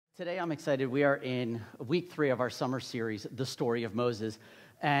Today I'm excited. We are in week 3 of our summer series, The Story of Moses.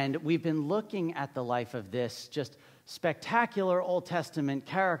 And we've been looking at the life of this just spectacular Old Testament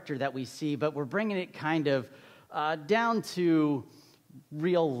character that we see, but we're bringing it kind of down to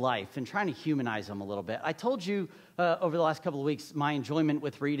real life and trying to humanize him a little bit. I told you over the last couple of weeks my enjoyment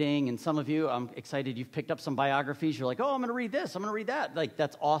with reading, and some of you, I'm excited, you've picked up some biographies. You're like, oh, I'm going to read this, I'm going to read that. Like,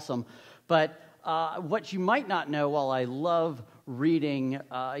 that's awesome. But what you might not know, while I love reading,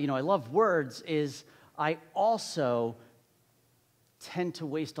 I love words, is I also tend to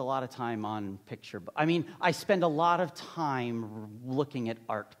waste a lot of time on I spend a lot of time looking at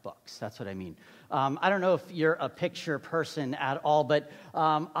art books. That's what I mean. I don't know if you're a picture person at all, but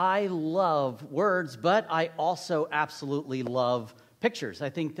I love words, but I also absolutely love pictures. I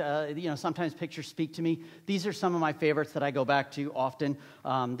think, sometimes pictures speak to me. These are some of my favorites that I go back to often.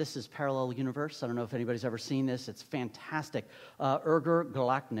 This is Parallel Universe. I don't know if anybody's ever seen this. It's fantastic. Ergur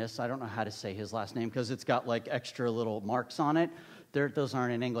Galaknis, I don't know how to say his last name because it's got like extra little marks on it. Those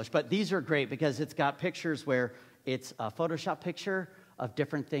aren't in English. But these are great because it's got pictures where it's a Photoshop picture of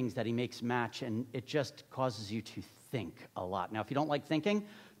different things that he makes match, and it just causes you to think a lot. Now, if you don't like thinking,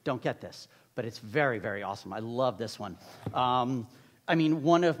 don't get this. But it's very, very awesome. I love this one.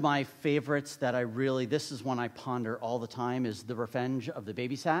 One of my favorites that this is one I ponder all the time, is The Revenge of the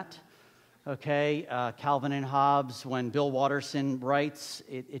Babysat. Okay, Calvin and Hobbes, when Bill Watterson writes,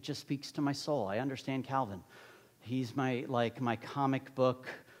 it just speaks to my soul. I understand Calvin. He's my comic book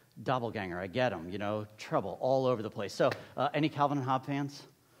doppelganger. I get him, trouble all over the place. So, any Calvin and Hobbes fans?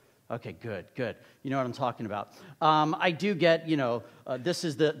 Okay, good. You know what I'm talking about. I do get, this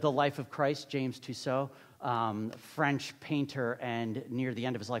is the life of Christ, James Tissot, French painter, and near the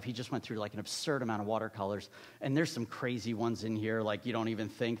end of his life, he just went through like an absurd amount of watercolors. And there's some crazy ones in here, like you don't even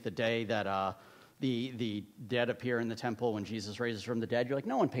think the day that the dead appear in the temple when Jesus raises from the dead. You're like,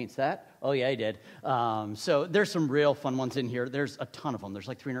 no one paints that. Oh, yeah, he did. So there's some real fun ones in here. There's a ton of them. There's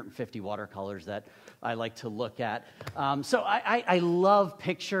like 350 watercolors that I like to look at. So I love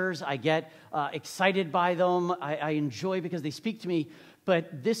pictures. I get excited by them. I enjoy because they speak to me.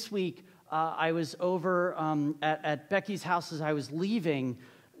 But this week, I was over at Becky's house as I was leaving.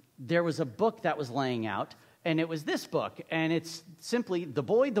 There was a book that was laying out. And it was this book, and it's simply The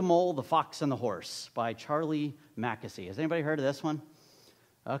Boy, the Mole, the Fox, and the Horse by Charlie Mackesy. Has anybody heard of this one?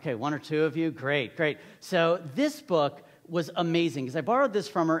 Okay, one or two of you? Great. So this book was amazing, because I borrowed this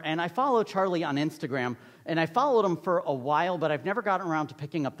from her, and I follow Charlie on Instagram, and I followed him for a while, but I've never gotten around to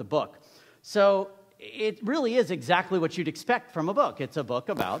picking up the book. So it really is exactly what you'd expect from a book. It's a book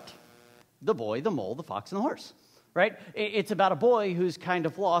about the boy, the mole, the fox, and the horse. Right? It's about a boy who's kind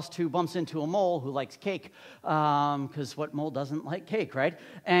of lost, who bumps into a mole who likes cake, because what mole doesn't like cake, right?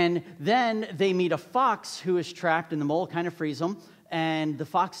 And then they meet a fox who is trapped, and the mole kind of frees him, and the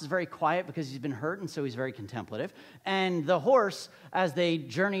fox is very quiet because he's been hurt, and so he's very contemplative. And the horse, as they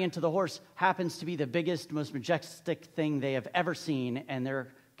journey into the horse, happens to be the biggest, most majestic thing they have ever seen, and they're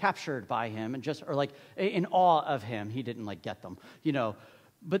captured by him, and in awe of him. He didn't get them,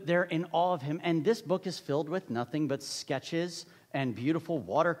 But they're in awe of him. And this book is filled with nothing but sketches and beautiful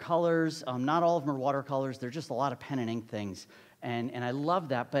watercolors. Not all of them are watercolors. They're just a lot of pen and ink things. And I love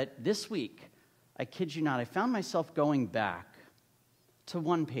that. But this week, I kid you not, I found myself going back to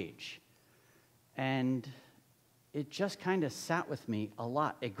one page. And it just kind of sat with me a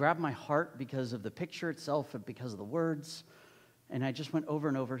lot. It grabbed my heart because of the picture itself and because of the words. And I just went over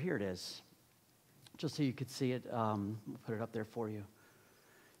and over. Here it is. Just so you could see it. We'll put it up there for you.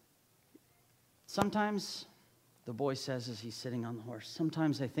 Sometimes, the boy says as he's sitting on the horse,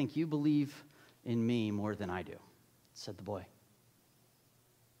 sometimes I think you believe in me more than I do, said the boy.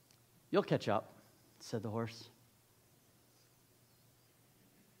 You'll catch up, said the horse.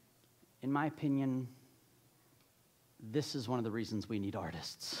 In my opinion, this is one of the reasons we need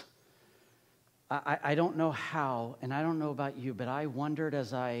artists. I don't know how, and I don't know about you, but I wondered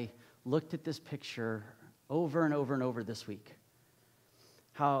as I looked at this picture over and over and over this week,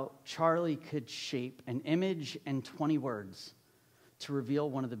 how Charlie could shape an image and 20 words to reveal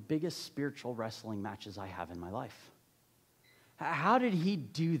one of the biggest spiritual wrestling matches I have in my life. How did he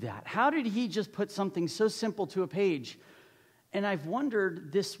do that? How did he just put something so simple to a page? And I've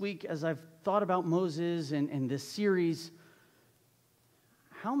wondered this week, as I've thought about Moses and this series,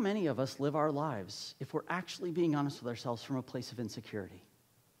 how many of us live our lives, if we're actually being honest with ourselves, from a place of insecurity?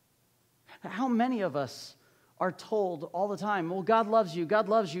 How many of us are told all the time, well, God loves you,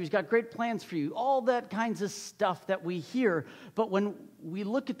 He's got great plans for you, all that kinds of stuff that we hear. But when we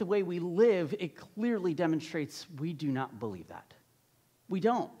look at the way we live, it clearly demonstrates we do not believe that. We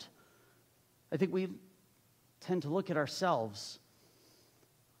don't. I think we tend to look at ourselves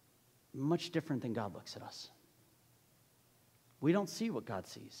much different than God looks at us. We don't see what God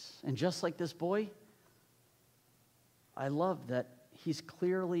sees. And just like this boy, I love that he's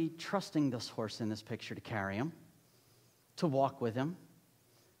clearly trusting this horse in this picture to carry him, to walk with him,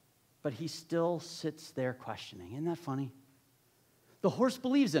 but he still sits there questioning. Isn't that funny? The horse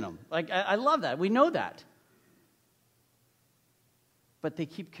believes in him. Like, I love that. We know that. But they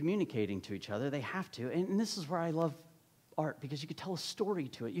keep communicating to each other. They have to. And this is where I love art, because you could tell a story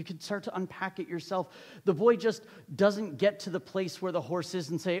to it. You could start to unpack it yourself. The boy just doesn't get to the place where the horse is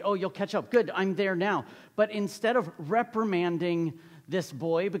and say, oh, you'll catch up. Good, I'm there now. But instead of reprimanding this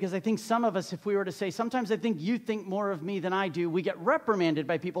boy, because I think some of us, if we were to say, sometimes I think you think more of me than I do, we get reprimanded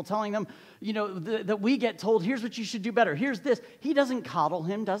by people telling them, that we get told, here's what you should do better. Here's this. He doesn't coddle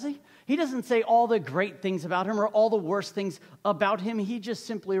him, does he? He doesn't say all the great things about him or all the worst things about him. He just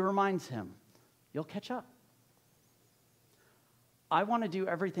simply reminds him, you'll catch up. I want to do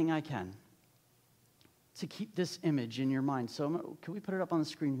everything I can to keep this image in your mind. So can we put it up on the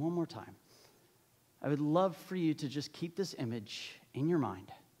screen one more time? I would love for you to just keep this image in your mind.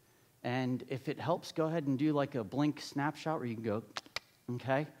 And if it helps, go ahead and do like a blink snapshot where you can go,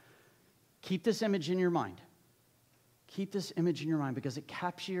 okay? Keep this image in your mind. Keep this image in your mind because it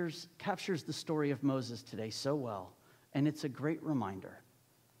captures the story of Moses today so well. And it's a great reminder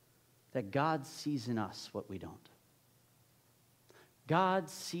that God sees in us what we don't. God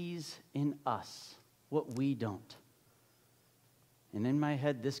sees in us what we don't. And in my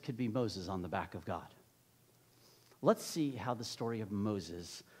head, this could be Moses on the back of God. Let's see how the story of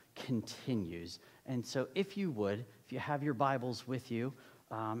Moses continues. And so if you have your Bibles with you,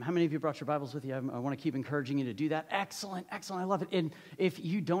 how many of you brought your Bibles with you? I want to keep encouraging you to do that. Excellent, excellent. I love it. And if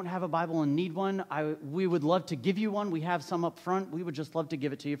you don't have a Bible and need one, we would love to give you one. We have some up front. We would just love to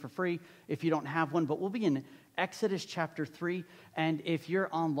give it to you for free if you don't have one. But we'll be in Exodus chapter 3. And if you're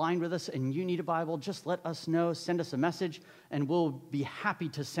online with us and you need a Bible, just let us know. Send us a message, and we'll be happy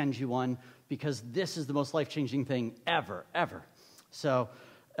to send you one because this is the most life-changing thing ever, ever. So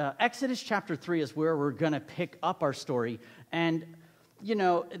Exodus chapter 3 is where we're going to pick up our story. And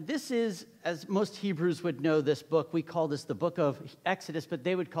this is, as most Hebrews would know this book, we call this the book of Exodus, but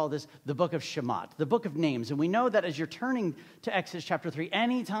they would call this the book of Shemot, the book of names. And we know that as you're turning to Exodus chapter 3,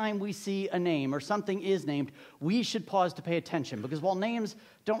 anytime we see a name or something is named, we should pause to pay attention. Because while names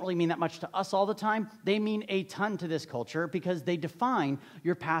don't really mean that much to us all the time, they mean a ton to this culture because they define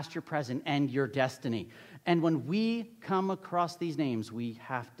your past, your present, and your destiny. And when we come across these names, we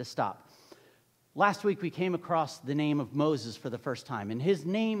have to stop. Last week, we came across the name of Moses for the first time, and his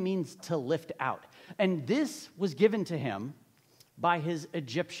name means to lift out. And this was given to him by his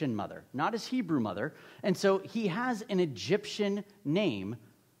Egyptian mother, not his Hebrew mother. And so he has an Egyptian name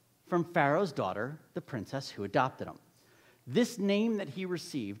from Pharaoh's daughter, the princess who adopted him. This name that he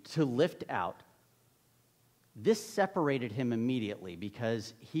received, to lift out, this separated him immediately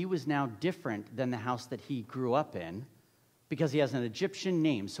because he was now different than the house that he grew up in, because he has an Egyptian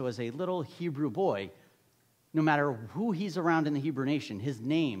name. So as a little Hebrew boy, no matter who he's around in the Hebrew nation, his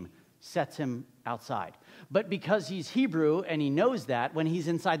name sets him outside. But because he's Hebrew and he knows that, when he's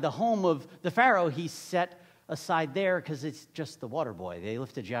inside the home of the Pharaoh, he's set aside there because it's just the water boy. They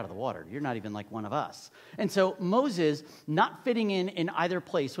lifted you out of the water. You're not even like one of us. And so Moses, not fitting in either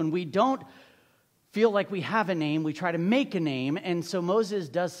place, when we don't feel like we have a name, we try to make a name. And so Moses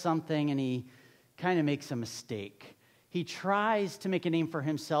does something and he kind of makes a mistake. He tries to make a name for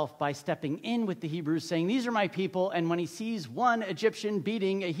himself by stepping in with the Hebrews, saying, these are my people. And when he sees one Egyptian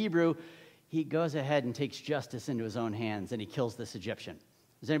beating a Hebrew, he goes ahead and takes justice into his own hands, and he kills this Egyptian.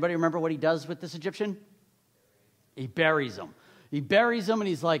 Does anybody remember what he does with this Egyptian? He buries him. He buries him, and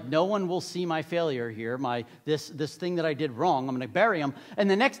he's like, no one will see my failure here, this thing that I did wrong. I'm going to bury him. And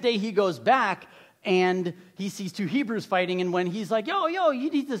the next day he goes back, and he sees two Hebrews fighting, and when he's like, yo, you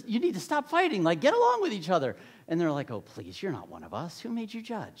need to stop fighting. Like, get along with each other. And they're like, oh, please, you're not one of us. Who made you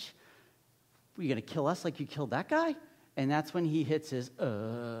judge? Were you going to kill us like you killed that guy? And that's when he hits his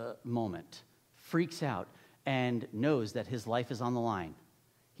moment, freaks out, and knows that his life is on the line.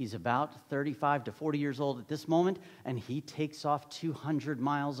 He's about 35 to 40 years old at this moment, and he takes off 200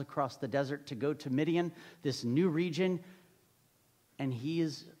 miles across the desert to go to Midian, this new region, and he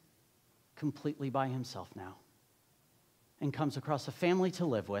is completely by himself now and comes across a family to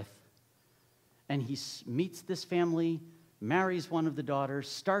live with. And he meets this family, marries one of the daughters,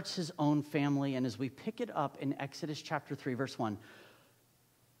 starts his own family. And as we pick it up in Exodus chapter 3, verse 1,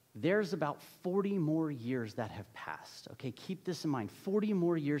 there's about 40 more years that have passed. Okay, keep this in mind. 40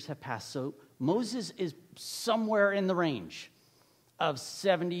 more years have passed. So Moses is somewhere in the range of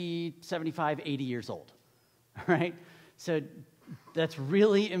 70, 75, 80 years old. All right? So that's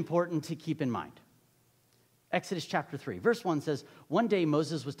really important to keep in mind. Exodus chapter 3, verse 1 says, "One day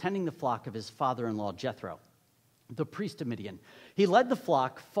Moses was tending the flock of his father-in-law Jethro, the priest of Midian. He led the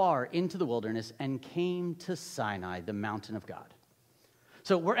flock far into the wilderness and came to Sinai, the mountain of God."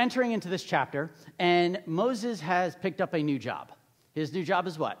 So we're entering into this chapter, and Moses has picked up a new job. His new job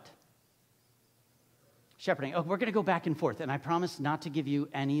is what? Shepherding. Oh, we're going to go back and forth, and I promise not to give you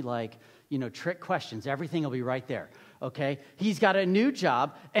any, trick questions. Everything will be right there, okay? He's got a new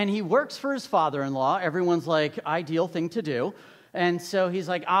job, and he works for his father-in-law. Everyone's like, ideal thing to do. And so he's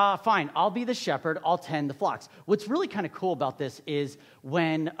like, fine, I'll be the shepherd. I'll tend the flocks. What's really kind of cool about this is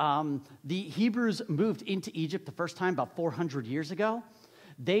when the Hebrews moved into Egypt the first time, about 400 years ago,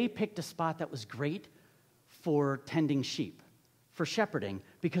 they picked a spot that was great for tending sheep, for shepherding,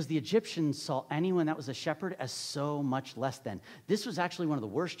 because the Egyptians saw anyone that was a shepherd as so much less than. This was actually one of the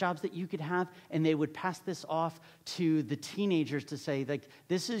worst jobs that you could have, and they would pass this off to the teenagers to say, like,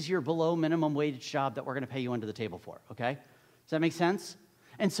 this is your below minimum wage job that we're going to pay you under the table for, okay? Does that make sense?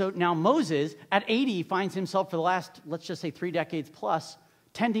 And so now Moses, at 80, finds himself for the last, let's just say 3 decades plus,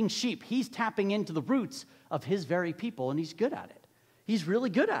 tending sheep. He's tapping into the roots of his very people, and he's good at it. He's really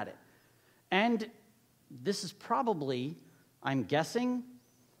good at it. And this is probably, I'm guessing,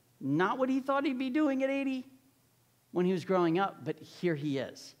 not what he thought he'd be doing at 80 when he was growing up, but here he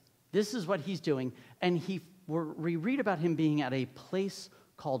is. This is what he's doing, and we read about him being at a place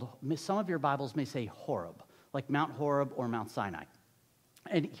called, some of your Bibles may say Horeb, like Mount Horeb or Mount Sinai.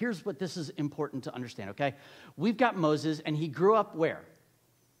 And here's what this is important to understand, okay? We've got Moses, and he grew up where?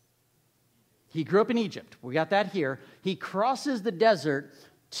 He grew up in Egypt. We got that here. He crosses the desert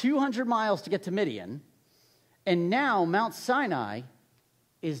 200 miles to get to Midian, and now Mount Sinai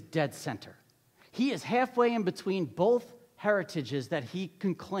is dead center. He is halfway in between both heritages that he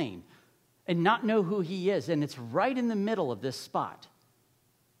can claim and not know who he is, and it's right in the middle of this spot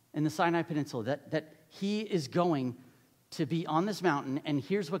in the Sinai Peninsula that he is going to be on this mountain, and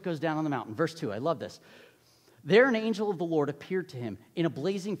here's what goes down on the mountain. Verse 2, I love this. "There an angel of the Lord appeared to him in a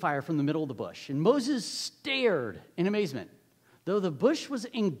blazing fire from the middle of the bush, and Moses stared in amazement. Though the bush was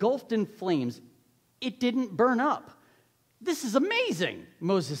engulfed in flames, it didn't burn up. 'This is amazing,'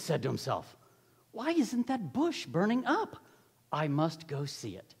 Moses said to himself. 'Why isn't that bush burning up? I must go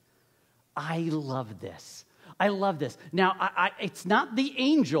see it.'" I love this. I love this. Now, it's not the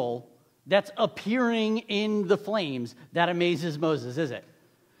angel that's appearing in the flames that amazes Moses, is it?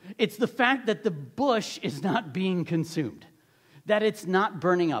 It's the fact that the bush is not being consumed, that it's not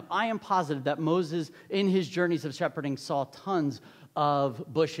burning up. I am positive that Moses, in his journeys of shepherding, saw tons of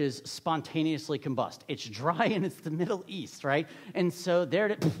bushes spontaneously combust. It's dry and it's the Middle East, right? And so there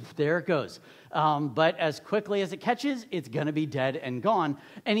it goes. But as quickly as it catches, it's going to be dead and gone.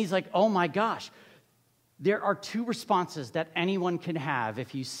 And he's like, oh my gosh. There are 2 responses that anyone can have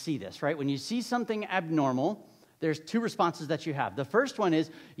if you see this, right? When you see something abnormal, there's 2 responses that you have. The first one is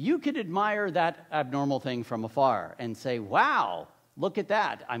you could admire that abnormal thing from afar and say, wow, look at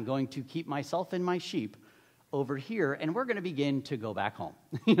that. I'm going to keep myself and my sheep over here, and we're going to begin to go back home.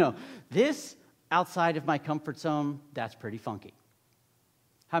 This outside of my comfort zone, that's pretty funky.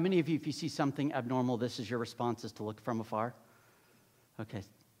 How many of you, if you see something abnormal, this is your response, is to look from afar? Okay.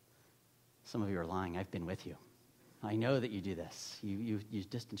 Some of you are lying. I've been with you. I know that you do this. You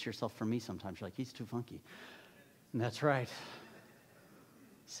distance yourself from me sometimes. You're like, he's too funky. And that's right.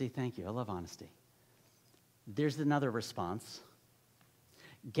 See, thank you. I love honesty. There's another response.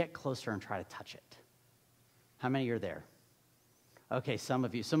 Get closer and try to touch it. How many are there? Okay, some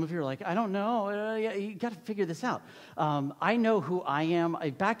of you are like, I don't know. You got to figure this out. I know who I am.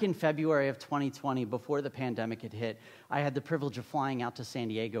 Back in February of 2020, before the pandemic had hit, I had the privilege of flying out to San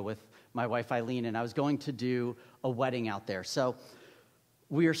Diego with my wife, Eileen, and I was going to do a wedding out there. So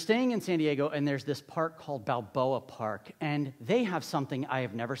we are staying in San Diego, and there's this park called Balboa Park, and they have something I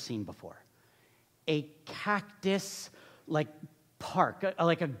have never seen before. A cactus, park,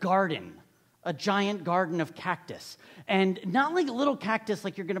 like a garden. A giant garden of cactus. And not like a little cactus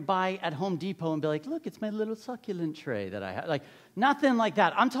like you're going to buy at Home Depot and be like, look, it's my little succulent tray that I have. Like, nothing like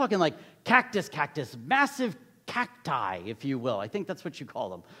that. I'm talking like cactus, massive cacti, if you will. I think that's what you call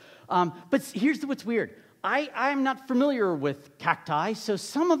them. But here's what's weird. I'm not familiar with cacti, so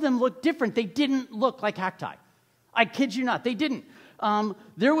some of them look different. They didn't look like cacti. I kid you not, they didn't.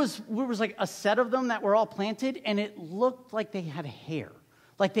 There was like a set of them that were all planted, and it looked like they had hair,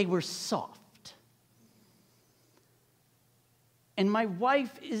 like they were soft. And my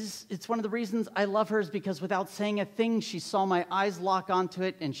wife it's one of the reasons I love her is because without saying a thing, she saw my eyes lock onto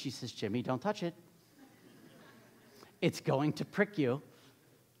it, and she says, Jimmy, don't touch it. It's going to prick you.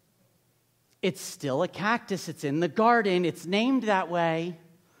 it's still a cactus. It's in the garden. It's named that way.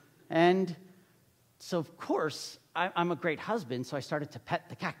 And so, of course, I'm a great husband, so I started to pet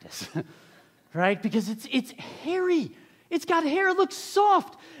the cactus, right? Because it's hairy. It's got hair. It looks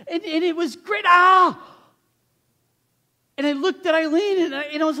soft. And it was great. And I looked at Eileen,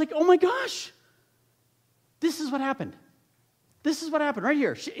 and I was like, oh, my gosh. This is what happened. This is what happened right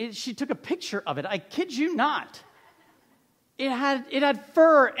here. She took a picture of it. I kid you not. It had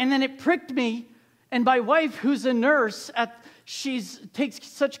fur, and then it pricked me. And my wife, who's a nurse, takes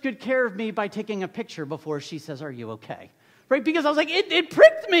such good care of me by taking a picture before she says, "Are you okay?" Right? Because I was like, it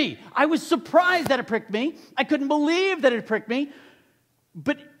pricked me. I was surprised that it pricked me. I couldn't believe that it pricked me.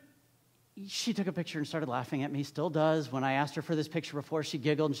 But she took a picture and started laughing at me. Still does. When I asked her for this picture before, she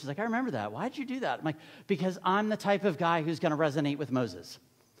giggled, and she's like, "I remember that. Why'd you do that?" I'm like, because I'm the type of guy who's going to resonate with Moses.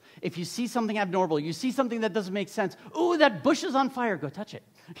 If you see something abnormal, you see something that doesn't make sense, "Ooh, that bush is on fire," go touch it.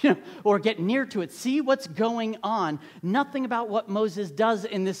 Or get near to it. See what's going on. Nothing about what Moses does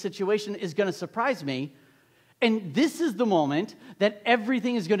in this situation is going to surprise me. And this is the moment that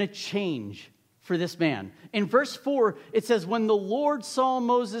everything is going to change for this man. In verse 4, it says, when the Lord saw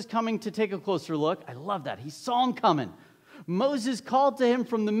Moses coming to take a closer look, I love that. He saw him coming. Moses called to him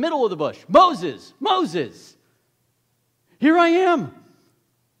from the middle of the bush, "Moses, Moses, here I am."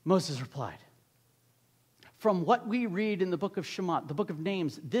 Moses replied. From what we read in the book of Shemot, the book of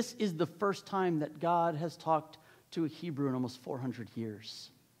names, this is the first time that God has talked to a Hebrew in almost 400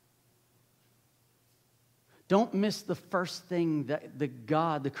 years. Don't miss the first thing that the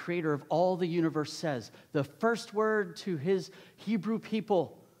God, the creator of all the universe, says. The first word to his Hebrew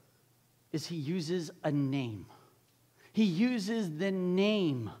people is he uses a name. He uses the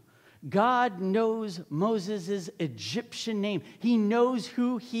name. God knows Moses' Egyptian name. He knows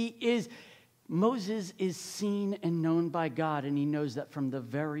who he is. Moses is seen and known by God, and he knows that from the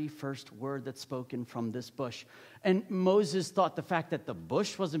very first word that's spoken from this bush. And Moses thought the fact that the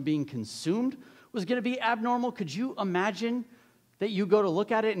bush wasn't being consumed was going to be abnormal. Could you imagine that you go to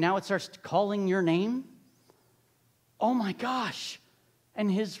look at it and now it starts calling your name? Oh my gosh.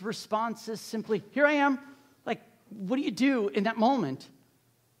 And his response is simply, "Here I am." Like, what do you do in that moment?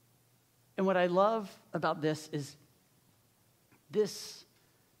 And what I love about this is this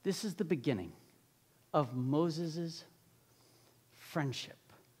is the beginning of Moses' friendship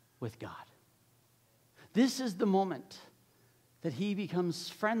with God. This is the moment that he becomes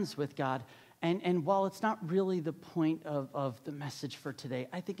friends with God. And while it's not really the point of the message for today,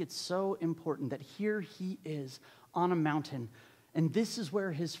 I think it's so important that here he is on a mountain. And this is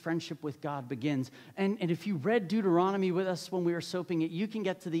where his friendship with God begins. And if you read Deuteronomy with us when we were soaping it, you can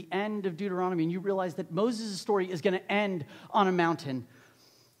get to the end of Deuteronomy and you realize that Moses' story is going to end on a mountain.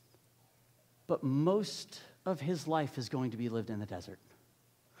 But most of his life is going to be lived in the desert.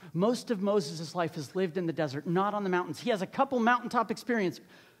 Most of Moses' life is lived in the desert, not on the mountains. He has a couple mountaintop experience,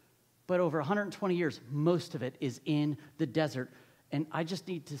 but over 120 years, most of it is in the desert. And I just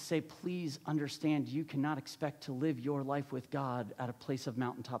need to say, please understand, you cannot expect to live your life with God at a place of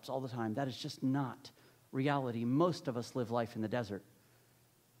mountaintops all the time. That is just not reality. Most of us live life in the desert.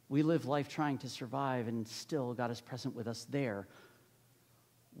 We live life trying to survive, and still God is present with us there.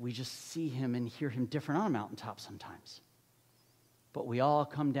 We just see him and hear him different on a mountaintop sometimes. But we all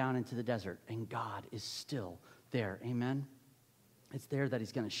come down into the desert, and God is still there. Amen? It's there that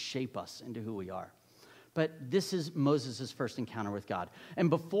he's going to shape us into who we are. But this is Moses' first encounter with God. And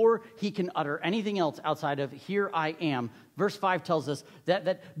before he can utter anything else outside of, "Here I am," verse 5 tells us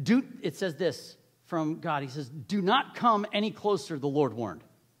it says this from God. He says, "Do not come any closer," the Lord warned.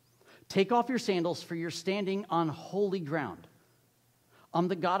 "Take off your sandals, for you're standing on holy ground. I'm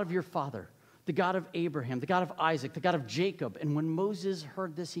the God of your father, the God of Abraham, the God of Isaac, the God of Jacob." And when Moses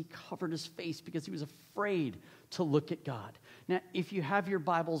heard this, he covered his face because he was afraid to look at God. Now, if you have your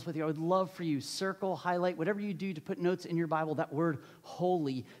Bibles with you, I would love for you, circle, highlight, whatever you do to put notes in your Bible, that word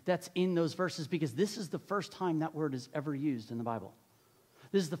holy that's in those verses, because this is the first time that word is ever used in the Bible.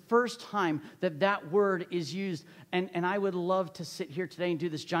 This is the first time that word is used. And I would love to sit here today and do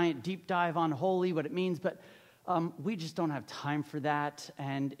this giant deep dive on holy, what it means, but we just don't have time for that,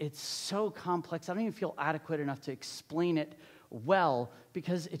 and it's so complex. I don't even feel adequate enough to explain it well,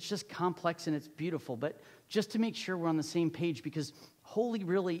 because it's just complex and it's beautiful. But just to make sure we're on the same page, because holy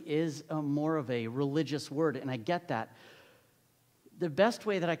really is more of a religious word, and I get that. The best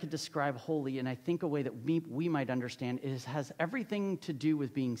way that I could describe holy, and I think a way that we might understand, has everything to do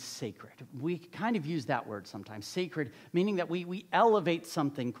with being sacred. We kind of use that word sometimes, sacred, meaning that we elevate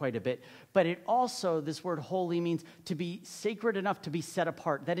something quite a bit. But it also, this word holy, means to be sacred enough to be set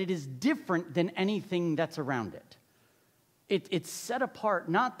apart, that it is different than anything that's around it. It's set apart,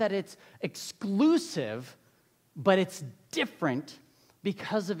 not that it's exclusive, but it's different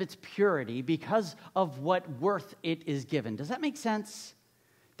because of its purity, because of what worth it is given. Does that make sense?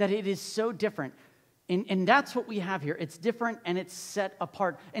 That it is so different. And that's what we have here. It's different and it's set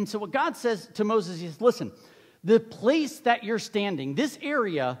apart. And so what God says to Moses is, listen, the place that you're standing, this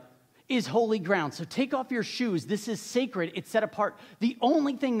area is holy ground. So take off your shoes. This is sacred. It's set apart. The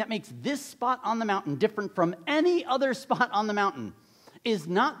only thing that makes this spot on the mountain different from any other spot on the mountain is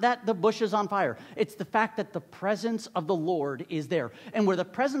not that the bush is on fire. It's the fact that the presence of the Lord is there. And where the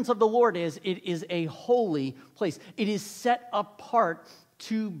presence of the Lord is, it is a holy place. It is set apart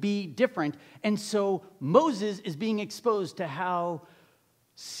to be different. And so Moses is being exposed to how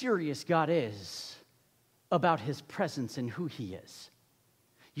serious God is about his presence and who he is.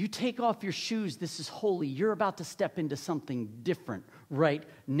 You take off your shoes, this is holy. You're about to step into something different right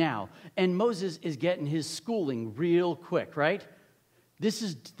now. And Moses is getting his schooling real quick, right? This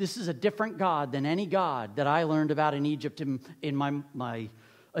is a different God than any God that I learned about in Egypt in my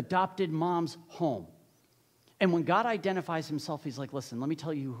adopted mom's home. And when God identifies himself, he's like, listen, let me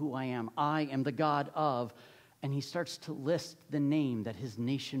tell you who I am. I am the God of, and he starts to list the name that his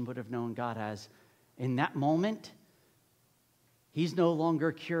nation would have known God as. In that moment, he's no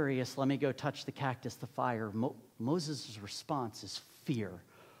longer curious, let me go touch the cactus, the fire. Moses' response is fear.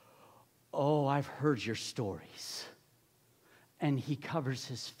 Oh, I've heard your stories. And he covers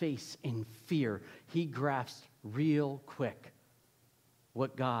his face in fear. He grasps real quick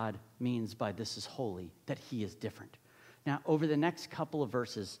what God means by this is holy, that he is different. Now, over the next couple of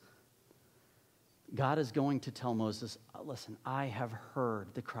verses, God is going to tell Moses, listen, I have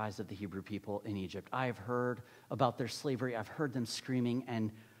heard the cries of the Hebrew people in Egypt. I have heard about their slavery. I've heard them screaming,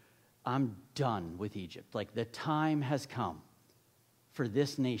 and I'm done with Egypt. Like, the time has come for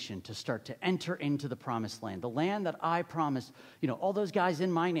this nation to start to enter into the promised land. The land that I promised, all those guys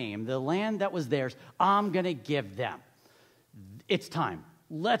in my name, the land that was theirs, I'm going to give them. It's time.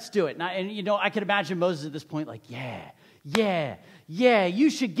 Let's do it. And I can imagine Moses at this point like, yeah, you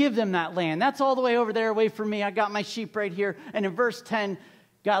should give them that land. That's all the way over there away from me. I got my sheep right here. And in verse 10,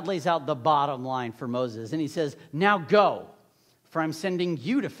 God lays out the bottom line for Moses. And he says, now go, for I'm sending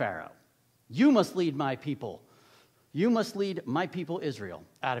you to Pharaoh. You must lead my people. You must lead my people Israel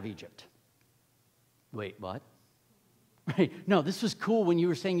out of Egypt. Wait, what? Right? No, this was cool when you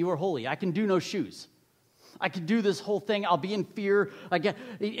were saying you were holy. I can do no shoes. I could do this whole thing. I'll be in fear.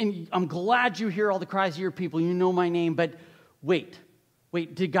 And I'm glad you hear all the cries of your people. You know my name. But wait.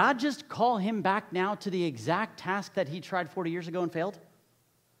 Did God just call him back now to the exact task that he tried 40 years ago and failed?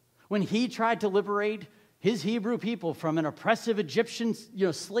 When he tried to liberate his Hebrew people from an oppressive Egyptian,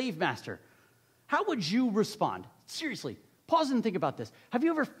 slave master, how would you respond? Seriously, pause and think about this. Have you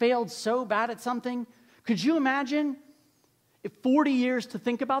ever failed so bad at something? Could you imagine if 40 years to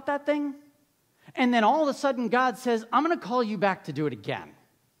think about that thing? And then all of a sudden God says, I'm going to call you back to do it again.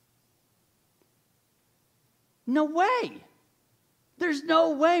 No way. There's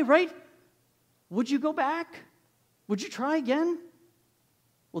no way, right? Would you go back? Would you try again?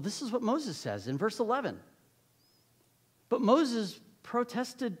 Well, this is what Moses says in verse 11. But Moses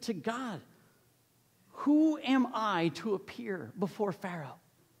protested to God, who am I to appear before Pharaoh?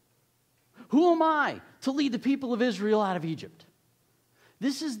 Who am I to lead the people of Israel out of Egypt?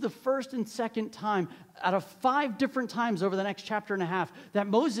 This is the first and second time out of 5 different times over the next chapter and a half that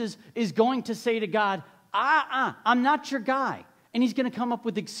Moses is going to say to God, I'm not your guy. And he's going to come up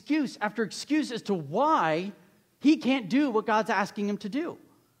with excuse after excuse as to why he can't do what God's asking him to do.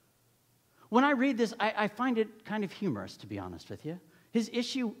 When I read this, I find it kind of humorous, to be honest with you. His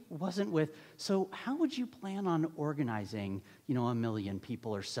issue wasn't with, so how would you plan on organizing, 1 million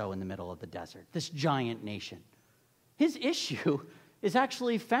people or so in the middle of the desert, this giant nation? His issue is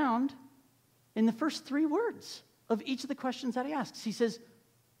actually found in the first 3 words of each of the questions that he asks. He says,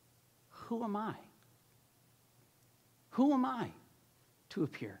 who am I? Who am I to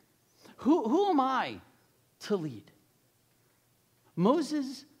appear? Who am I to lead?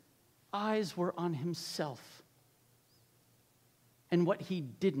 Moses' eyes were on himself and what he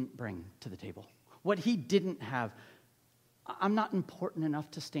didn't bring to the table, what he didn't have. I'm not important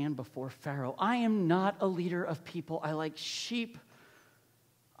enough to stand before Pharaoh. I am not a leader of people. I like sheep.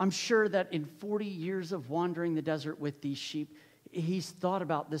 I'm sure that in 40 years of wandering the desert with these sheep, he's thought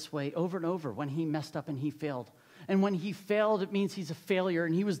about this way over and over when he messed up and he failed. And when he failed, it means he's a failure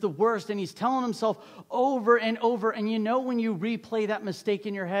and he was the worst. And he's telling himself over and over. And when you replay that mistake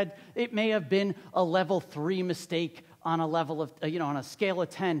in your head, it may have been a level 3 mistake on a level of, on a scale of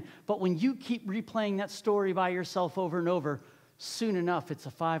 10. But when you keep replaying that story by yourself over and over, soon enough, it's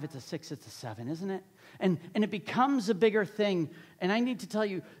a 5, it's a 6, it's a 7, isn't it? And it becomes a bigger thing. And I need to tell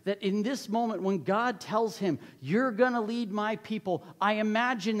you that in this moment, when God tells him, you're going to lead my people, I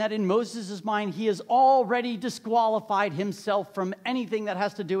imagine that in Moses' mind, he has already disqualified himself from anything that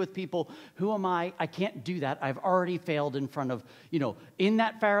has to do with people. Who am I? I can't do that. I've already failed in front of, in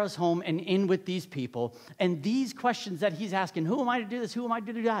that Pharaoh's home and in with these people. And these questions that he's asking, who am I to do this? Who am I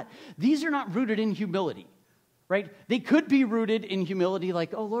to do that? These are not rooted in humility. Right? They could be rooted in humility,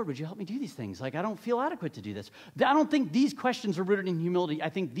 like, oh, Lord, would you help me do these things? Like, I don't feel adequate to do this. I don't think these questions are rooted in humility. I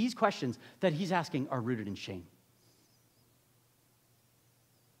think these questions that he's asking are rooted in shame.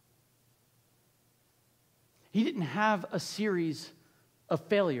 He didn't have a series of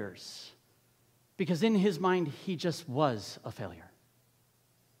failures because in his mind, he just was a failure.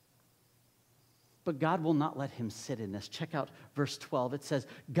 But God will not let him sit in this. Check out verse 12. It says,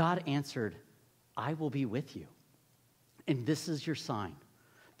 God answered, I will be with you. And this is your sign,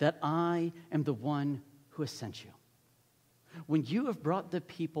 that I am the one who has sent you. When you have brought the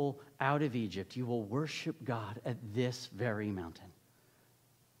people out of Egypt, you will worship God at this very mountain.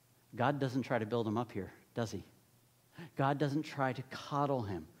 God doesn't try to build him up here, does he? God doesn't try to coddle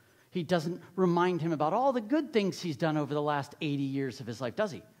him. He doesn't remind him about all the good things he's done over the last 80 years of his life,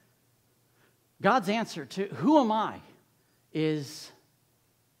 does he? God's answer to who am I is,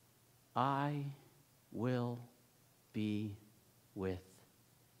 I will be with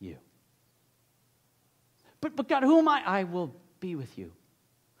you. But God, who am I? I will be with you.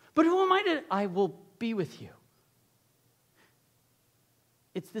 But who am I to? I will be with you.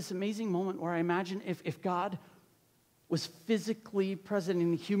 It's this amazing moment where I imagine if God was physically present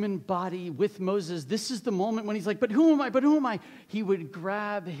in a human body with Moses, this is the moment when he's like, but who am I? But who am I? He would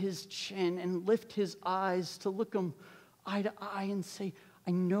grab his chin and lift his eyes to look him eye to eye and say,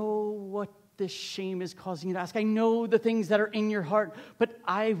 I know what this shame is causing you to ask. I know the things that are in your heart, but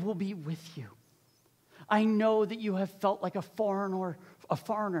I will be with you. I know that you have felt like a foreigner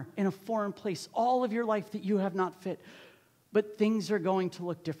in a foreign place all of your life that you have not fit. But things are going to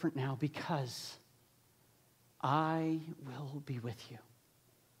look different now because I will be with you.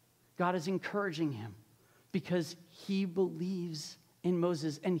 God is encouraging him because he believes in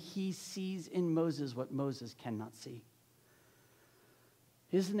Moses and he sees in Moses what Moses cannot see.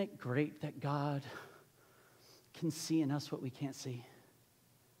 Isn't it great that God can see in us what we can't see?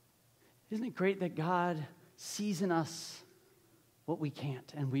 Isn't it great that God sees in us what we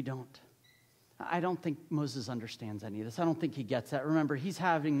can't and we don't? I don't think Moses understands any of this. I don't think he gets that. Remember, he's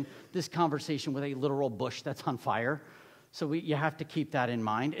having this conversation with a literal bush that's on fire. So you have to keep that in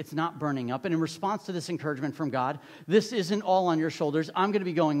mind. It's not burning up. And in response to this encouragement from God, this isn't all on your shoulders. I'm going to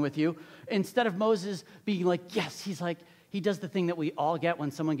be going with you. Instead of Moses being like, yes, he's like, he does the thing that we all get when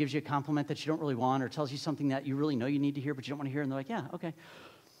someone gives you a compliment that you don't really want or tells you something that you really know you need to hear, but you don't want to hear. And they're like, yeah, okay,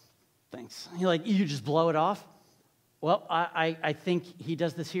 thanks. You just blow it off. Well, I think he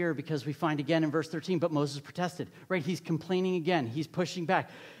does this here because we find again in verse 13, but Moses protested, right? He's complaining again. He's pushing back.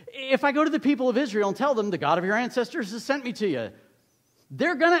 If I go to the people of Israel and tell them the God of your ancestors has sent me to you,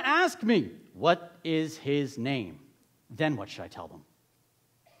 they're going to ask me, what is his name? Then what should I tell them?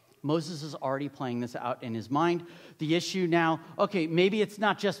 Moses is already playing this out in his mind. The issue now, okay, maybe it's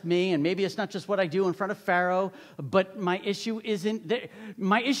not just me and maybe it's not just what I do in front of Pharaoh, but my issue is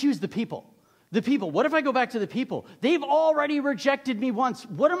the people. The people. What if I go back to the people? They've already rejected me once.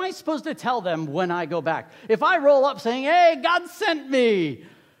 What am I supposed to tell them when I go back? If I roll up saying, hey, God sent me,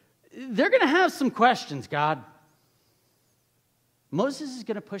 they're going to have some questions, God. Moses is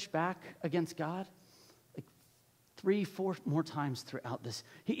going to push back against God 3-4 more times throughout this.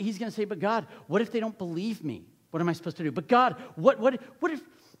 He's going to say, but God, what if they don't believe me? What am I supposed to do? But God, what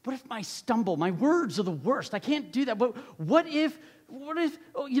if I stumble? My words are the worst. I can't do that. But what if,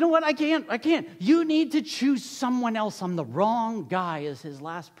 oh, you know what? I can't. You need to choose someone else. I'm the wrong guy is his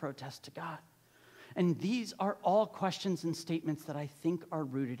last protest to God. And these are all questions and statements that I think are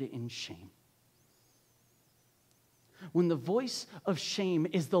rooted in shame. When the voice of shame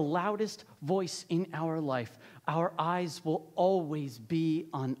is the loudest voice in our life, our eyes will always be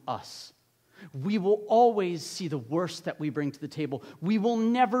on us. We will always see the worst that we bring to the table. We will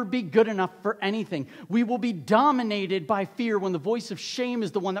never be good enough for anything. We will be dominated by fear when the voice of shame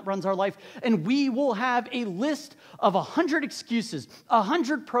is the one that runs our life. And we will have a list of 100 excuses,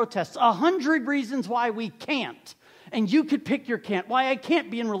 100 protests, 100 reasons why we can't. And you could pick your can't. Why I can't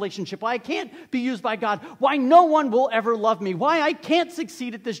be in relationship. Why I can't be used by God. Why no one will ever love me. Why I can't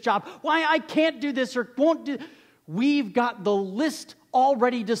succeed at this job. Why I can't do this or won't do. We've got the list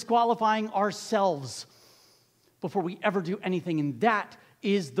already disqualifying ourselves before we ever do anything. And that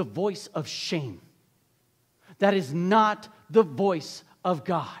is the voice of shame. That is not the voice of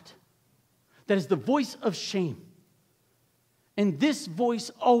God. that is the voice of shame. And this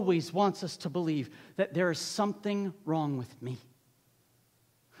voice always wants us to believe that there is something wrong with me.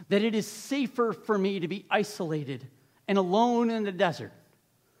 That it is safer for me to be isolated and alone in the desert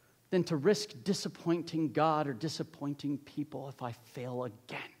than to risk disappointing God or disappointing people if I fail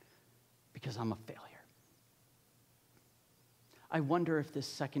again because I'm a failure. I wonder if this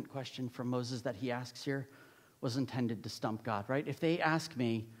second question from Moses that he asks here was intended to stump God, right? If they ask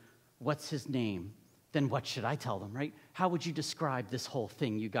me, what's his name? Then what should I tell them, right? How would you describe this whole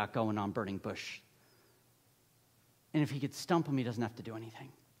thing you got going on Burning Bush? And if he could stump him, he doesn't have to do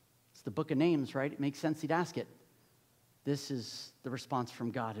anything. It's the book of names, right? It makes sense he'd ask it. This is the response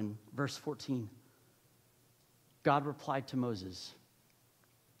from God in verse 14. God replied to Moses,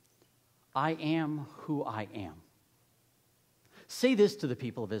 I am who I am. Say this to the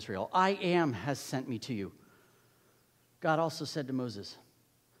people of Israel, I am has sent me to you. God also said to Moses,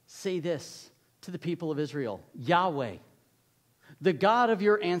 say this to the people of Israel, Yahweh, the God of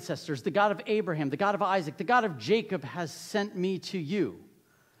your ancestors, the God of Abraham, the God of Isaac, the God of Jacob has sent me to you.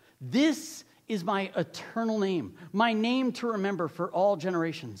 This is my eternal name, my name to remember for all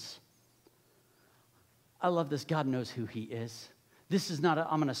generations. I love this. God knows who he is. This is not a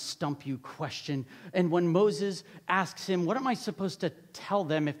I'm going to stump you question. And when Moses asks him, what am I supposed to tell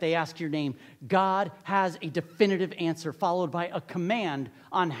them if they ask your name? God has a definitive answer followed by a command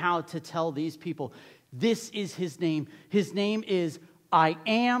on how to tell these people. This is his name. His name is I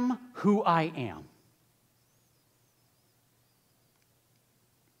am who I am.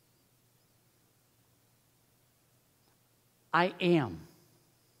 I am.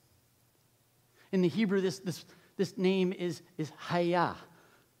 In the Hebrew, this name is Hayah.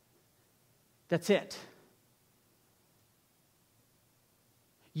 That's it.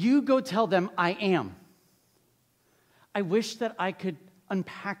 You go tell them, I am. I wish that I could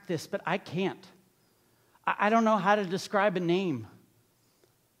unpack this, but I can't. I don't know how to describe a name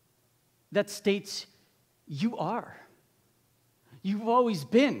that states you are. You've always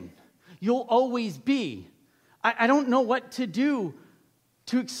been. You'll always be. I don't know what to do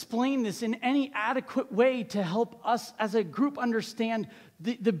to explain this in any adequate way to help us as a group understand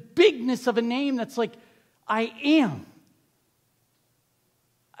the bigness of a name that's like, I am.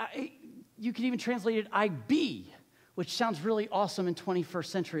 You could even translate it, I be, which sounds really awesome in 21st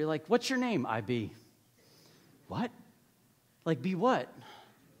century. Like, what's your name? I be. What? Like, be what?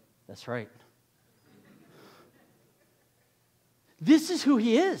 That's right. This is who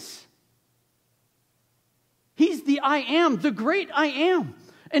he is. He's the I am, the great I am.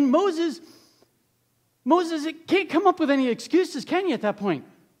 And Moses, it can't come up with any excuses, can you, at that point?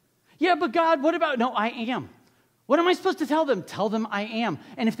 Yeah, but God, what about, no, I am. What am I supposed to tell them? Tell them I am.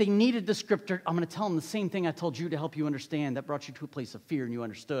 And if they need a descriptor, I'm going to tell them the same thing I told you to help you understand that brought you to a place of fear and you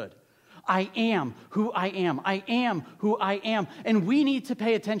understood. I am who I am. I am who I am. And we need to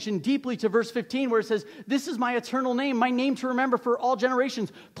pay attention deeply to verse 15 where it says, this is my eternal name, my name to remember for all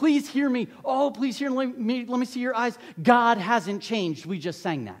generations. Please hear me. Oh, please hear me. Let me see your eyes. God hasn't changed. We just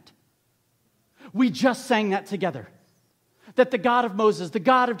sang that. We just sang that together. That the God of Moses, the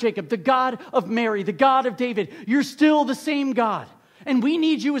God of Jacob, the God of Mary, the God of David, you're still the same God. And we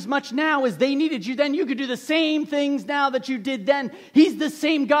need you as much now as they needed you then. You could do the same things now that you did then. He's the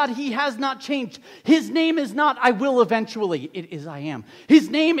same God. He has not changed. His name is not, I will eventually. It is, I am. His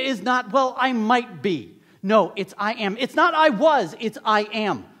name is not, well, I might be. No, it's I am. It's not I was. It's I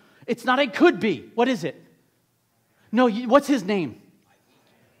am. It's not I could be. What is it? No, what's his name?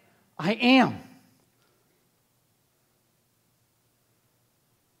 I am.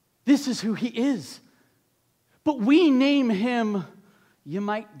 This is who he is. But we name him, you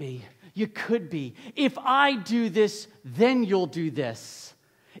might be, you could be. If I do this, then you'll do this.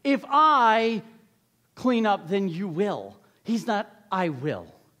 If I clean up, then you will. He's not I will.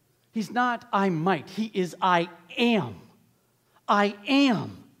 He's not I might. He is I am. I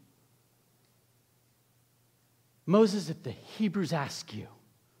am. Moses, if the Hebrews ask you,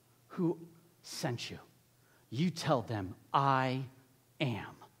 who sent you? You tell them, I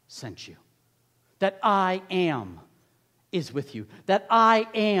am sent you. That I am is with you. That I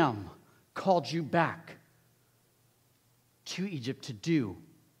am called you back to Egypt to do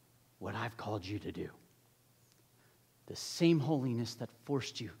what I've called you to do. The same holiness that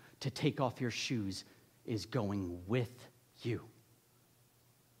forced you to take off your shoes is going with you.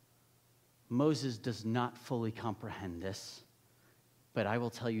 Moses does not fully comprehend this, but I will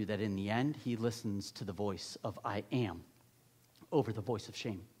tell you that in the end, he listens to the voice of I am over the voice of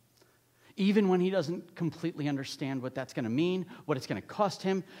shame. Even when he doesn't completely understand what that's going to mean, what it's going to cost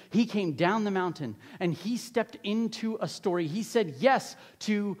him, he came down the mountain and he stepped into a story. He said yes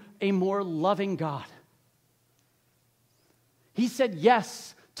to a more loving God. He said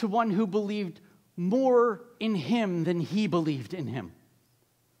yes to one who believed more in him than he believed in him.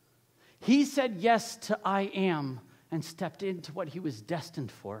 He said yes to I am and stepped into what he was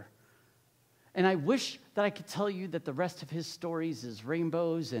destined for. And I wish that I could tell you that the rest of his stories is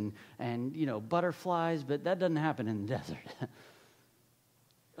rainbows and butterflies, but that doesn't happen in the desert.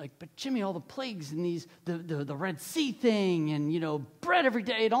 But Jimmy, all the plagues and the Red Sea thing and, bread every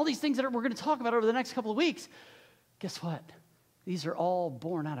day and all these things that we're going to talk about over the next couple of weeks, guess what? These are all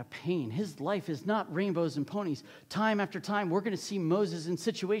born out of pain. His life is not rainbows and ponies. Time after time, we're going to see Moses in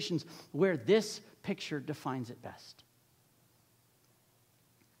situations where this picture defines it best.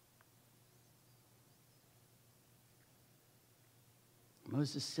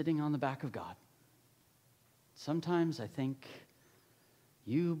 Moses sitting on the back of God. Sometimes I think,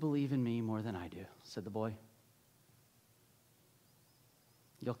 you believe in me more than I do, said the boy.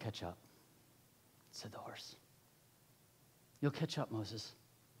 You'll catch up, said the horse. You'll catch up, Moses.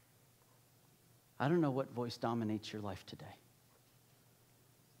 I don't know what voice dominates your life today.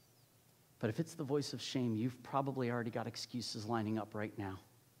 But if it's the voice of shame, you've probably already got excuses lining up right now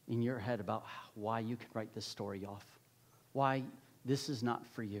in your head about why you can write this story off, why this is not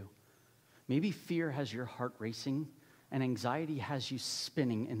for you. Maybe fear has your heart racing and anxiety has you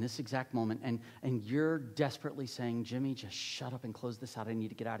spinning in this exact moment, and you're desperately saying, Jimmy, just shut up and close this out. I need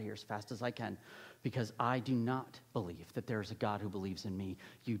to get out of here as fast as I can because I do not believe that there is a God who believes in me.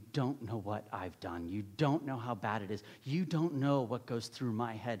 You don't know what I've done. You don't know how bad it is. You don't know what goes through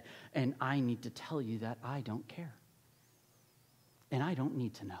my head, and I need to tell you that I don't care. And I don't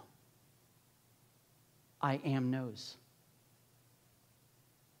need to know. I am knows.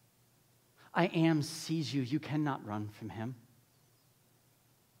 I am sees you. You cannot run from him.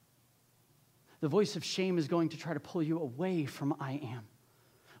 The voice of shame is going to try to pull you away from I am,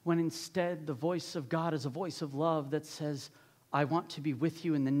 when instead the voice of God is a voice of love that says, I want to be with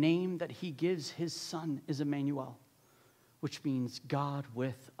you, and the name that he gives his son is Emmanuel, which means God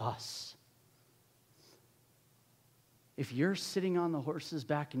with us. If you're sitting on the horse's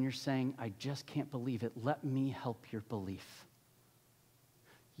back and you're saying, I just can't believe it, let me help your belief.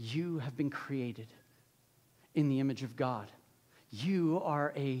 You have been created in the image of God. You are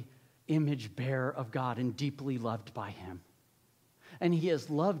an image bearer of God and deeply loved by him. And he has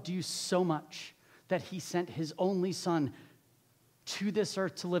loved you so much that he sent his only son to this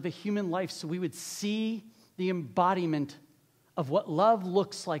earth to live a human life so we would see the embodiment of what love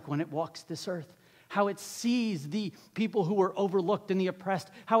looks like when it walks this earth. How it sees the people who are overlooked and the oppressed,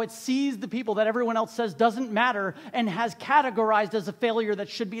 how it sees the people that everyone else says doesn't matter and has categorized as a failure that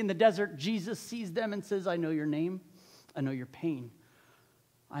should be in the desert. Jesus sees them and says, I know your name, I know your pain,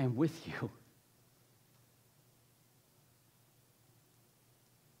 I am with you.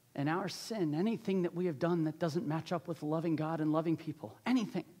 And our sin, anything that we have done that doesn't match up with loving God and loving people,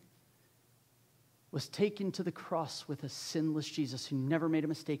 anything, was taken to the cross with a sinless Jesus who never made a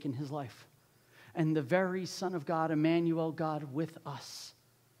mistake in his life. And the very Son of God, Emmanuel, God with us,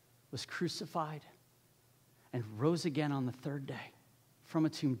 was crucified and rose again on the third day from a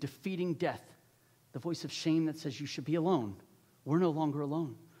tomb, defeating death. The voice of shame that says you should be alone. We're no longer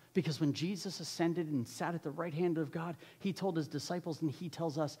alone. Because when Jesus ascended and sat at the right hand of God, he told his disciples, and he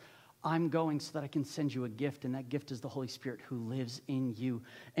tells us, I'm going so that I can send you a gift, and that gift is the Holy Spirit who lives in you.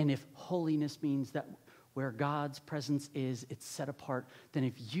 And if holiness means that where God's presence is, it's set apart, then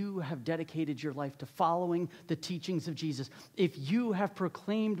if you have dedicated your life to following the teachings of Jesus, if you have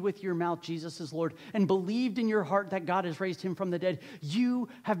proclaimed with your mouth Jesus is Lord and believed in your heart that God has raised him from the dead, you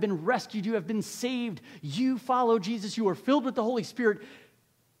have been rescued, you have been saved, you follow Jesus, you are filled with the Holy Spirit,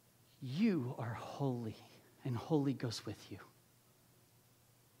 you are holy, and holy goes with you.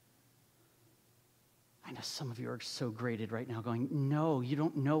 I know some of you are so grated right now going, no, you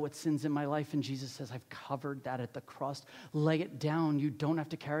don't know what sin's in my life. And Jesus says, I've covered that at the cross. Lay it down. You don't have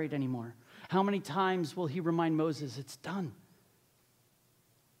to carry it anymore. How many times will he remind Moses, it's done?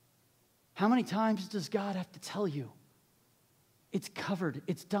 How many times does God have to tell you, it's covered,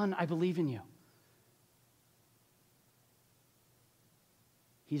 it's done, I believe in you?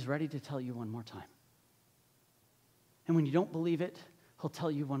 He's ready to tell you one more time. And when you don't believe it, he'll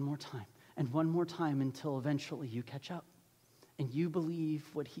tell you one more time. And one more time until eventually you catch up. And you believe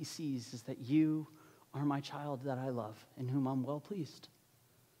what he sees is that you are my child that I love, in whom I'm well pleased.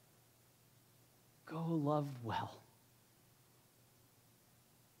 Go love well.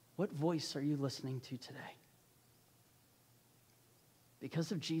 What voice are you listening to today?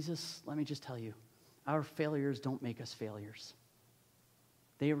 Because of Jesus, let me just tell you, our failures don't make us failures.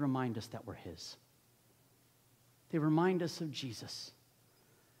 They remind us that we're his. They remind us of Jesus.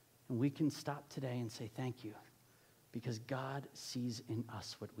 And we can stop today and say thank you, because God sees in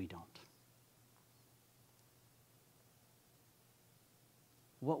us what we don't.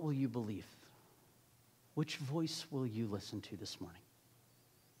 What will you believe? Which voice will you listen to this morning?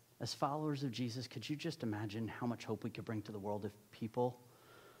 As followers of Jesus, could you just imagine how much hope we could bring to the world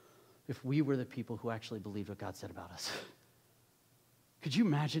if we were the people who actually believed what God said about us? Could you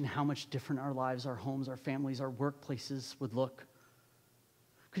imagine how much different our lives, our homes, our families, our workplaces would look?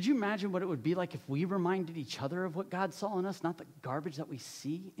 Could you imagine what it would be like if we reminded each other of what God saw in us, not the garbage that we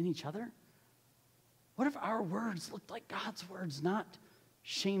see in each other? What if our words looked like God's words, not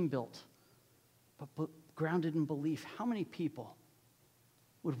shame-built, but grounded in belief? How many people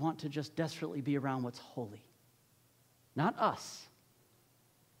would want to just desperately be around what's holy? Not us,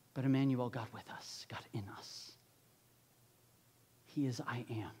 but Emmanuel, God with us, God in us. He is I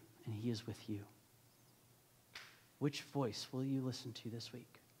am, and he is with you. Which voice will you listen to this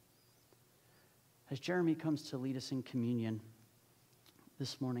week? As Jeremy comes to lead us in communion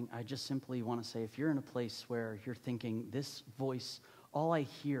this morning, I just simply want to say, if you're in a place where you're thinking, this voice, all I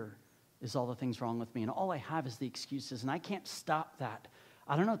hear is all the things wrong with me, and all I have is the excuses, and I can't stop that,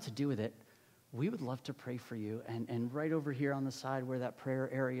 I don't know what to do with it, we would love to pray for you. And right over here on the side where that prayer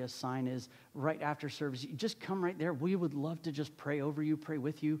area sign is, right after service, you just come right there. We would love to just pray over you, pray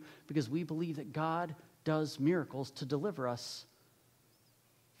with you, because we believe that God does miracles to deliver us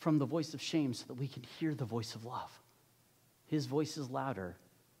from the voice of shame so that we can hear the voice of love. His voice is louder.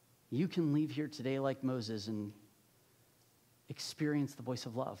 You can leave here today like Moses and experience the voice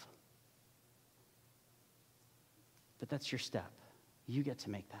of love. But that's your step. You get to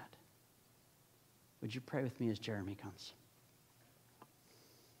make that. Would you pray with me as Jeremy comes?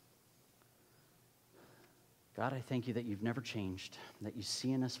 God, I thank you that you've never changed, that you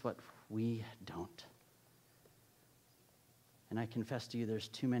see in us what we don't. And I confess to you there's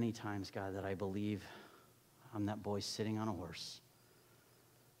too many times, God, that I believe I'm that boy sitting on a horse.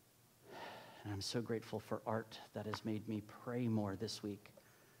 And I'm so grateful for Art that has made me pray more this week,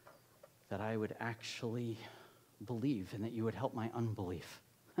 that I would actually believe and that you would help my unbelief.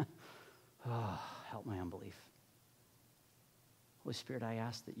 Help my unbelief. Holy Spirit, I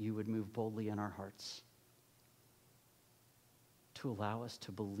ask that you would move boldly in our hearts to allow us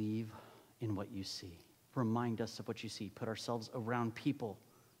to believe in what you see. Remind us of what you see. Put ourselves around people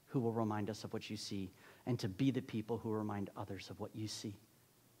who will remind us of what you see, and to be the people who remind others of what you see.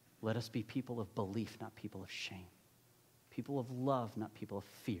 Let us be people of belief, not people of shame. People of love, not people of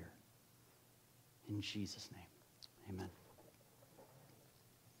fear. In Jesus' name, amen.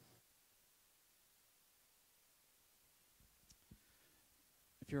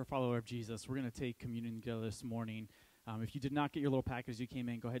 If you're a follower of Jesus, we're going to take communion together this morning. If you did not get your little package as you came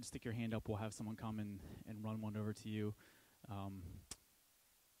in, go ahead and stick your hand up. We'll have someone come and run one over to you.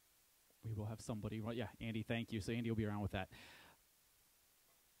 We will have somebody. Well, yeah, Andy, thank you. So Andy will be around with that.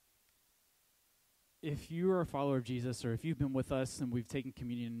 If you are a follower of Jesus, or if you've been with us and we've taken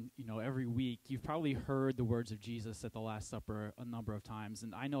communion, every week, you've probably heard the words of Jesus at the Last Supper a number of times.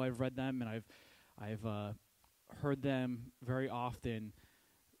 And I know I've read them and I've heard them very often.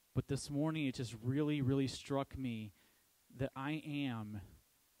 But this morning, it just really, really struck me that I am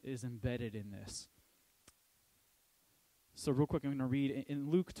is embedded in this. So real quick, I'm going to read in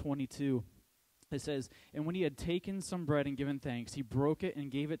Luke 22. It says, "And when he had taken some bread and given thanks, he broke it and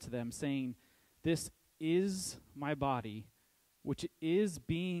gave it to them, saying, 'This is my body, which is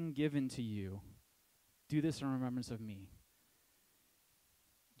being given to you. Do this in remembrance of me.'"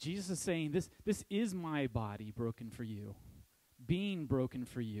 Jesus is saying, this is my body broken for you, being broken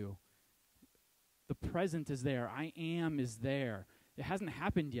for you. The present is there. I am is there. It hasn't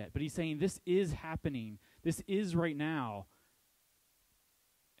happened yet, but he's saying this is happening. This is right now.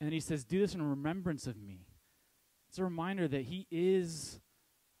 And then he says, do this in remembrance of me. It's a reminder that he is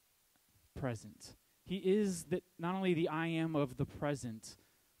present. He is that not only the I am of the present,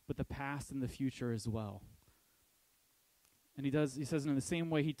 but the past and the future as well. And he says in the same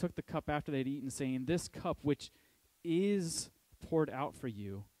way, he took the cup after they'd eaten, saying, "This cup which is poured out for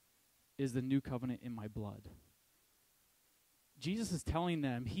you is the new covenant in my blood." Jesus is telling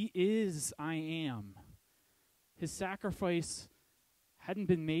them he is I am. His sacrifice hadn't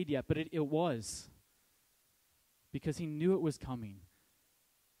been made yet, but it was, because he knew it was coming.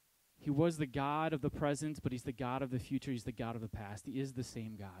 He was the God of the present, but he's the God of the future. He's the God of the past. He is the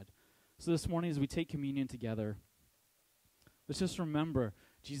same God. So this morning, as we take communion together, let's just remember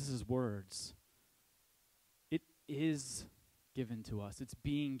Jesus' words. It is given to us. It's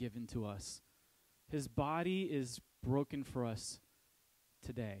being given to us. His body is broken for us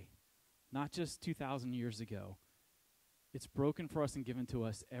today, not just 2,000 years ago. It's broken for us and given to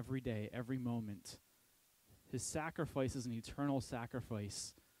us every day, every moment. His sacrifice is an eternal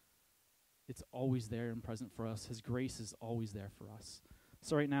sacrifice. It's always there and present for us. His grace is always there for us.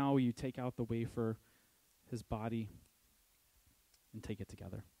 So right now, you take out the wafer, his body, and take it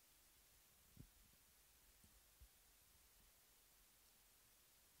together.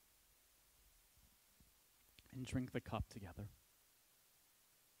 And drink the cup together.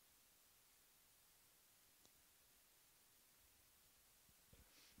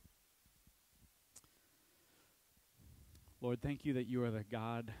 Lord, thank you that you are the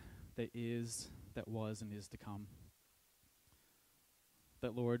God that is, that was, and is to come.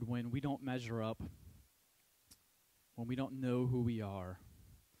 That, Lord, when we don't measure up, when we don't know who we are,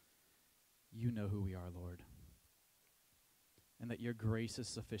 you know who we are, Lord. And that your grace is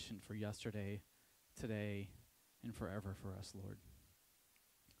sufficient for yesterday, today, and forever for us, Lord.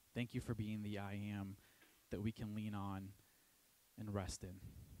 Thank you for being the I am that we can lean on and rest in.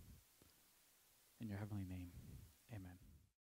 In your heavenly name.